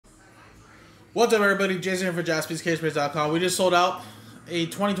What's up, everybody? Jason here for jaspyscasebreaks.com. We just sold out a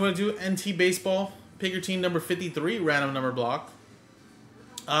 2022 NT Baseball Pick Your Team number 53 random number block.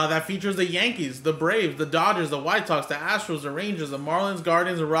 That features the Yankees, the Braves, the Dodgers, the White Sox, the Astros, the Rangers, the Marlins,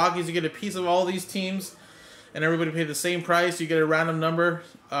 Guardians, the Rockies. You get a piece of all these teams, and everybody paid the same price. You get a random number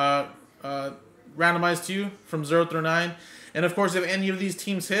randomized to you from 0 through 9. And, of course, if any of these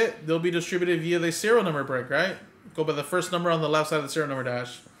teams hit, they'll be distributed via the serial number break, right? Go by the first number on the left side of the serial number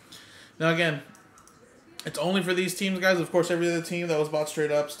dash. Now, again, it's only for these teams, guys. Of course, every other team that was bought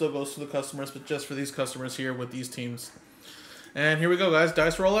straight up still goes to the customers, but just for these customers here with these teams. And here we go, guys.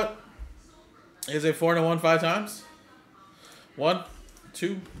 Dice roller is a 4 and a 1 5 times. 1,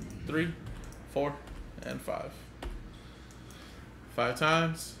 2, 3, 4, and 5. 5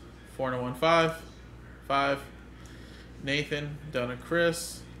 times. 4 and a 1 5. 5. Nathan down to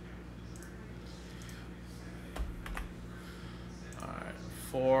Chris.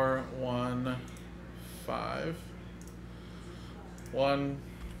 4, 1, 5. 1,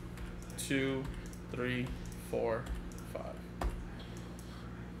 2, 3, 4, 5.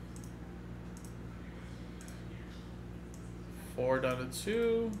 Four down to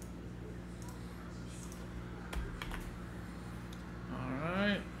 2.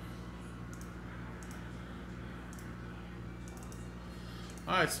 Alright.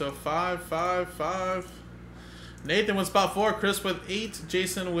 Alright, so 5, 5, 5. Nathan with spot 4, Chris with 8,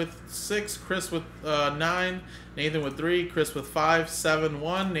 Jason with 6, Chris with 9, Nathan with 3, Chris with 5, 7,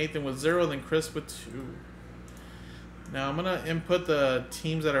 1, Nathan with 0, then Chris with 2. Now I'm going to input the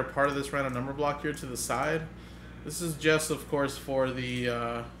teams that are part of this random number block here to the side. This is just, of course, for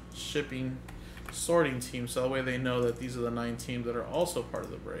the shipping sorting team, so that way they know that these are the 9 teams that are also part of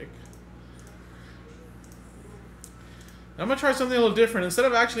the break. I'm going to try something a little different. Instead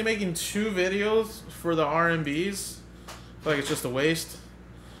of actually making 2 videos for the RNB'S, I feel like it's just a waste,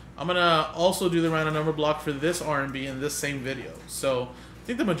 I'm going to also do the random number block for this RNB in this same video. So I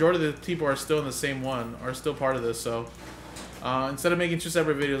think the majority of the people are still in the same one, are still part of this. So instead of making 2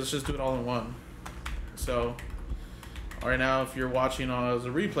 separate videos, let's just do it all in one. So right now, if you're watching as a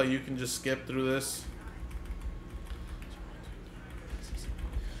replay, you can just skip through this.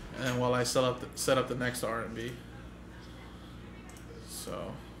 And then while I set up the next RNB.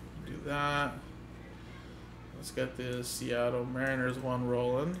 So, do that. Let's get the Seattle Mariners one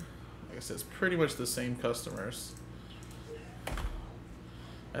rolling. Like I said, it's pretty much the same customers.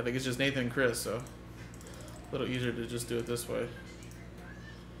 I think it's just Nathan and Chris, so a little easier to just do it this way.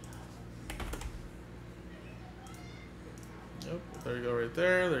 Yep, there you go right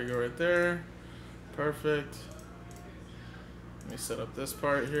there. There you go right there. Perfect. Let me set up this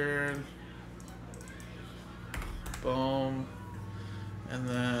part here. Boom. And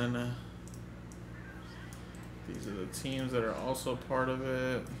then these are the teams that are also part of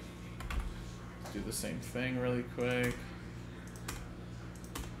it. Do the same thing really quick.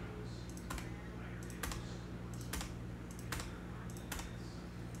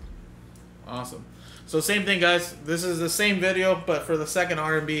 Awesome. So same thing, guys. This is the same video, but for the second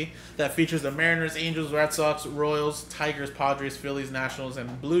R&B that features the Mariners, Angels, Red Sox, Royals, Tigers, Padres, Phillies, Nationals,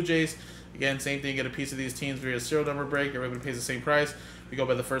 and Blue Jays. Again, same thing. Get a piece of these teams via serial number break. Everybody pays the same price. We go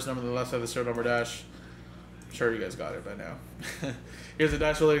by the first number on the left side of the serial number dash. I'm sure you guys got it by now. Here's the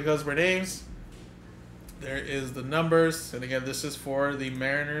dash related customer names. There is the numbers. And again, this is for the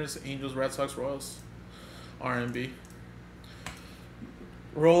Mariners, Angels, Red Sox, Royals, R&B.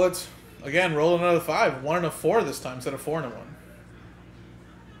 Roll it. Again, roll another 5. 1 and a 4 this time instead of 4 and a 1.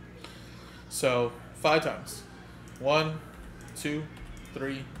 So 5 times. 1, 2,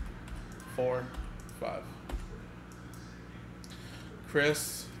 3, 4, 5.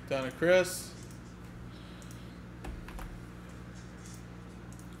 Chris down to Chris.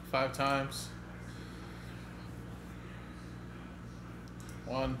 5 times.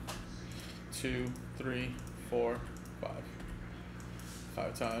 1, 2, 3, 4, 5.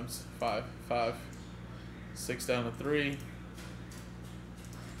 5 times. 5, 5. 6 down to 3.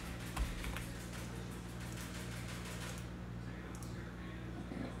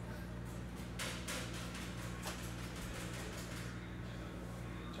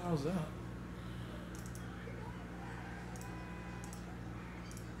 How's that?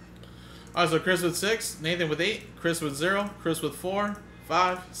 Alright, so Chris with 6, Nathan with 8, Chris with 0, Chris with 4,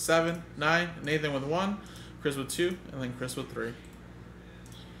 5, 7, 9, Nathan with 1, Chris with 2, and then Chris with 3.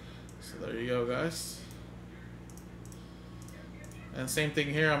 So there you go, guys. And same thing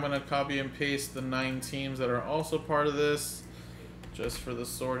here. I'm going to copy and paste the 9 teams that are also part of this, just for the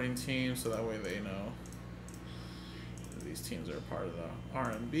sorting team, so that way they know these teams are part of the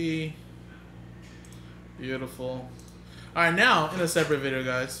RNB. Beautiful. All right, now in a separate video,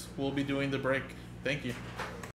 guys, we'll be doing the break. Thank you.